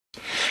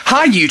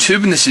Hi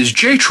YouTube, and this is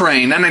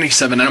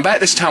JTrain997, and I'm back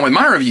this time with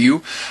my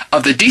review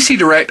of the DC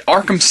Direct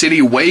Arkham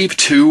City Wave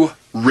 2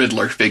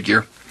 Riddler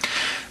figure.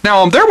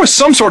 Now, there was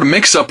some sort of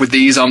mix-up with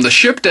these. The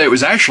ship date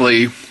was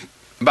actually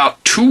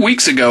about 2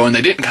 weeks ago, and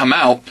they didn't come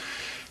out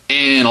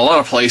in a lot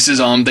of places.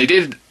 They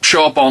did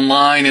show up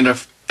online at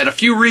a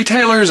few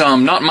retailers,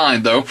 not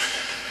mine though.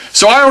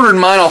 So I ordered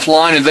mine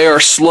offline, and they are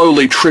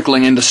slowly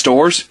trickling into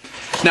stores.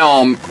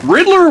 Now,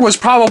 Riddler was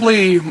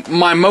probably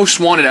my most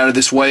wanted out of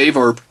this wave,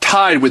 or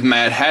tied with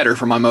Mad Hatter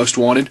for my most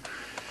wanted.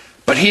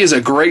 But he is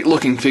a great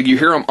looking figure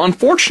here.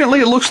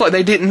 Unfortunately, it looks like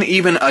they didn't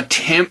even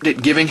attempt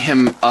at giving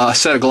him a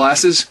set of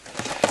glasses,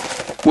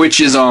 which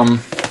is,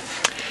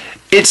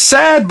 it's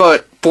sad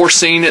but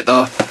foreseen at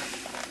the,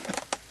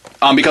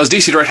 because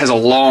DC Direct has a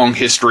long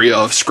history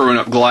of screwing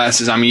up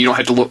glasses. I mean, you don't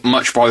have to look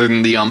much farther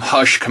than the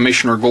Hush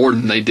Commissioner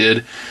Gordon they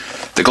did.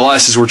 The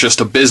glasses were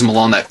just abysmal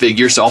on that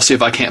figure, so I'll see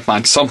if I can't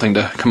find something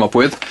to come up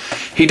with.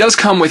 He does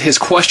come with his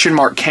question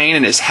mark cane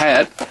and his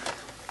hat.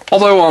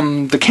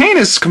 Although, the cane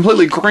is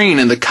completely green.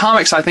 In the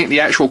comics, I think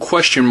the actual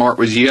question mark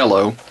was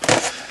yellow.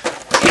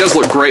 He does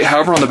look great,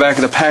 however, on the back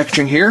of the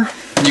packaging here.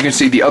 You can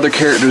see the other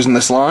characters in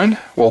this line.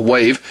 Well,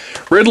 wave.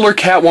 Riddler,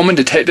 Catwoman,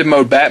 Detective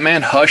Mode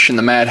Batman, Hush, and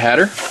the Mad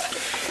Hatter.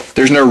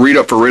 There's no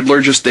read-up for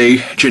Riddler, just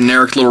a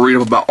generic little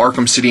read-up about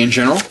Arkham City in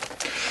general.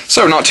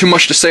 So, not too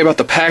much to say about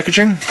the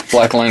packaging.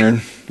 Black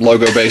Lantern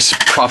logo base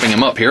propping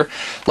him up here.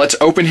 Let's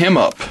open him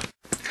up.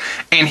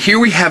 And here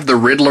we have the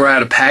Riddler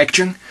out of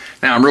packaging.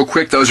 Now, real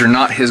quick, those are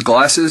not his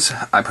glasses.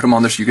 I put them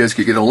on there so you guys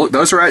could get a look.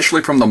 Those are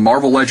actually from the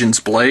Marvel Legends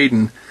Blade,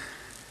 and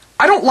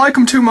I don't like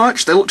them too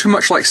much. They look too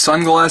much like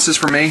sunglasses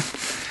for me.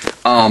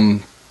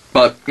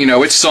 But, you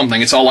know, it's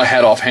something. It's all I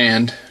had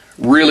offhand.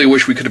 Really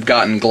wish we could have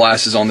gotten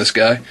glasses on this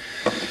guy.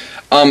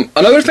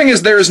 Another thing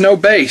is there is no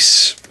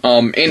base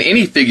in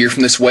any figure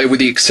from this wave, with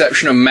the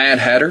exception of Mad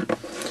Hatter,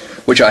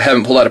 which I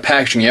haven't pulled out of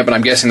packaging yet, but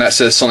I'm guessing that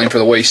says something for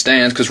the way he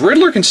stands, because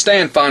Riddler can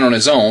stand fine on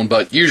his own,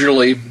 but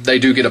usually they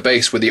do get a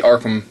base with the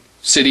Arkham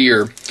City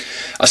or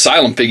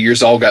Asylum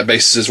figures. All got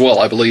bases as well,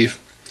 I believe.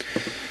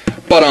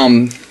 But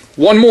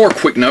one more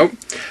quick note.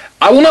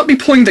 I will not be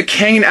pulling the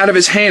cane out of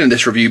his hand in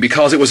this review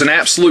because it was an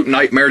absolute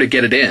nightmare to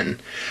get it in.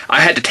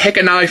 I had to take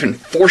a knife and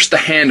force the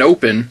hand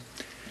open,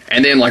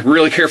 and then like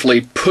really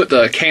carefully put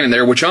the cane in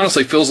there, which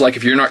honestly feels like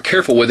if you're not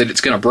careful with it,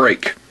 it's going to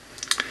break.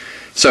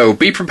 So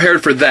be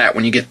prepared for that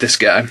when you get this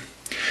guy.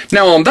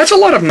 Now, that's a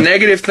lot of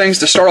negative things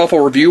to start off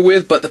a review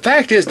with, but the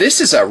fact is, this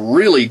is a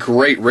really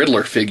great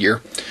Riddler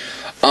figure.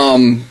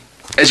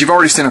 As you've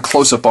already seen a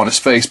close-up on his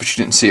face, but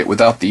you didn't see it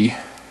without the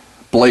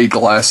blade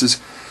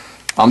glasses.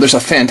 There's a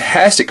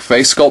fantastic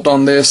face sculpt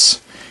on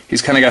this.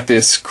 He's kind of got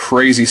this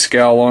crazy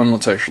scowl on.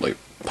 Let's actually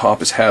pop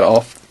his hat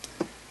off.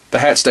 The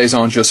hat stays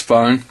on just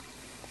fine.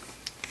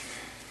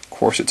 Of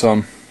course, it's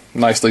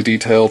nicely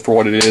detailed for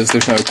what it is.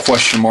 There's no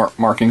question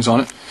markings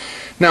on it.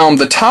 Now,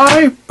 the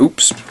tie,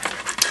 oops.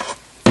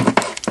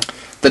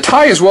 The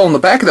tie as well, in the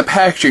back of the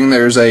packaging,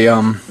 there's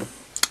a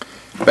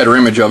better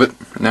image of it.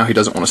 Now he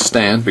doesn't want to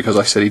stand because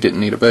I said he didn't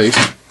need a base,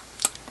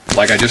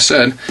 like I just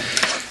said.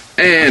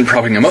 And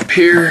propping him up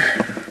here,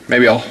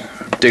 maybe I'll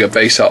dig a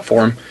base out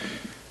for him.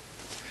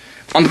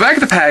 On the back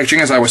of the packaging,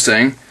 as I was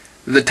saying,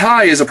 the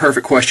tie is a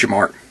perfect question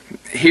mark.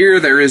 Here,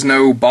 there is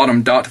no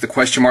bottom dot to the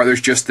question mark.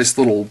 There's just this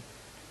little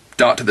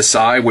dot to the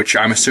side, which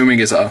I'm assuming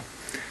is a,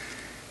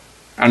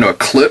 I don't know, a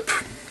clip.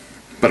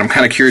 But I'm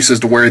kind of curious as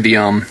to where the,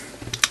 I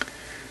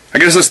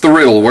guess that's the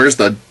riddle. Where's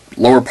the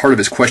lower part of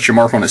his question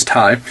mark on his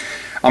tie?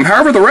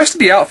 However, the rest of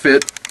the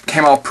outfit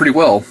came off pretty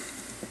well.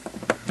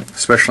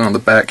 Especially on the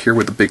back here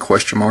with the big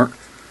question mark.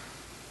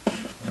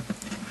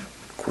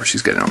 Of course,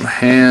 he's got it on the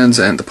hands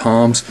and the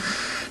palms.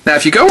 Now,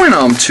 if you go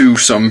in to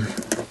some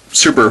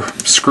super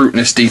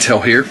scrutinous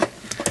detail here,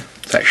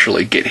 let's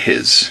actually get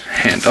his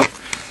hand up.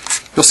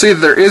 You'll see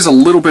that there is a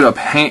little bit of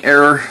paint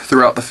error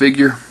throughout the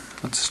figure.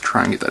 Let's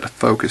try and get that to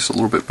focus a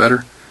little bit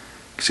better.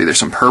 You can see there's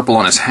some purple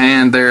on his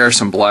hand there,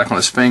 some black on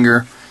his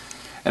finger.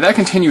 And that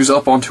continues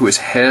up onto his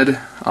head.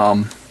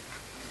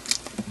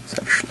 Let's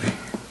actually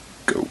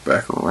go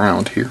back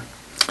around here.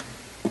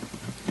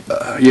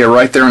 Yeah,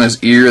 right there on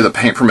his ear, the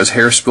paint from his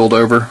hair spilled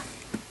over.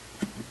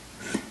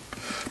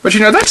 But you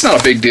know, that's not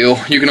a big deal.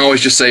 You can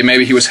always just say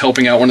maybe he was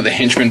helping out one of the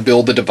henchmen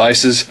build the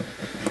devices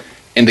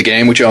in the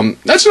game, which,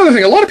 that's another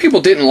thing. A lot of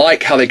people didn't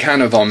like how they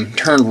kind of,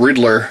 turned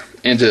Riddler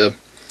into,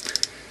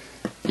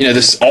 you know,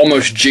 this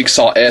almost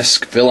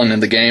Jigsaw-esque villain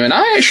in the game, and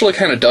I actually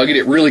kind of dug it.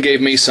 It really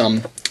gave me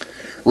some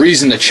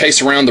reason to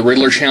chase around the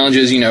Riddler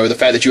challenges. You know, the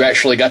fact that you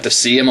actually got to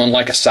see him,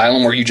 unlike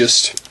Asylum, where you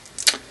just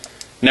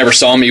never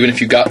saw him even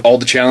if you got all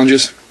the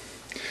challenges.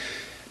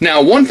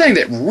 Now, one thing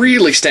that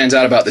really stands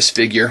out about this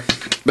figure,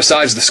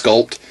 besides the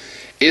sculpt,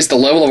 is the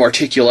level of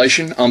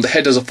articulation. The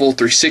head does a full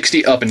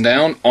 360 up and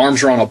down.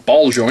 Arms are on a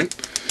ball joint.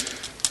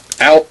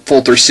 Out,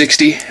 full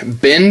 360.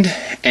 Bend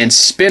and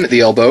spin at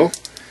the elbow.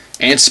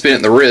 And spin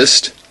at the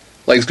wrist.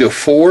 Legs go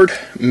forward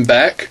and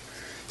back.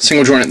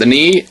 Single joint at the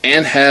knee.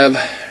 And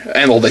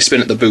well, they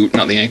spin at the boot,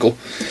 not the ankle.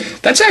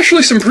 That's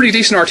actually some pretty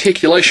decent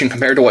articulation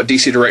compared to what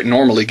DC Direct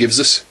normally gives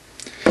us.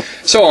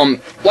 So,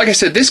 like I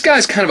said, this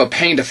guy's kind of a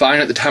pain to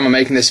find at the time of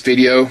making this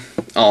video.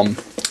 And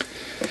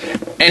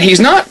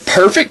he's not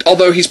perfect,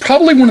 although he's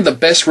probably one of the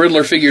best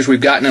Riddler figures we've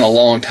gotten in a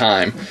long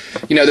time.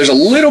 You know, there's a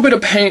little bit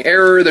of paint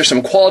error, there's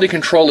some quality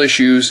control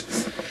issues,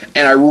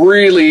 and I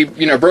really,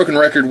 you know, broken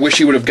record, wish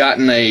he would have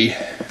gotten a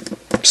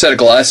set of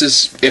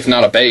glasses, if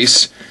not a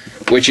base,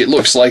 which it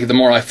looks like the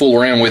more I fool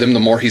around with him, the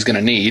more he's going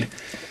to need.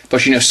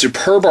 But, you know,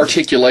 superb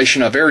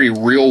articulation, a very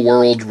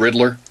real-world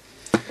Riddler.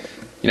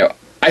 You know,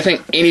 I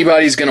think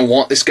anybody's going to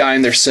want this guy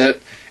in their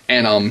set,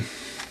 and,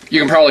 you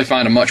can probably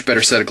find a much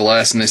better set of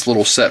glass than this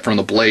little set from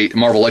the Blade,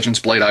 Marvel Legends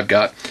Blade I've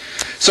got.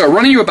 So,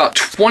 running you about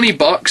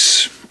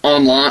 $20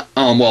 online,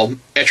 well,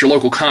 at your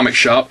local comic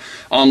shop.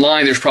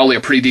 Online, there's probably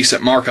a pretty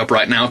decent markup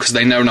right now, because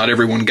they know not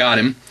everyone got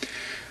him.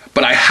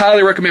 But I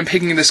highly recommend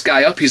picking this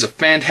guy up. He's a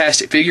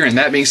fantastic figure, and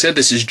that being said,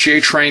 this is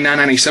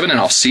JTrain997, and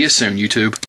I'll see you soon, YouTube.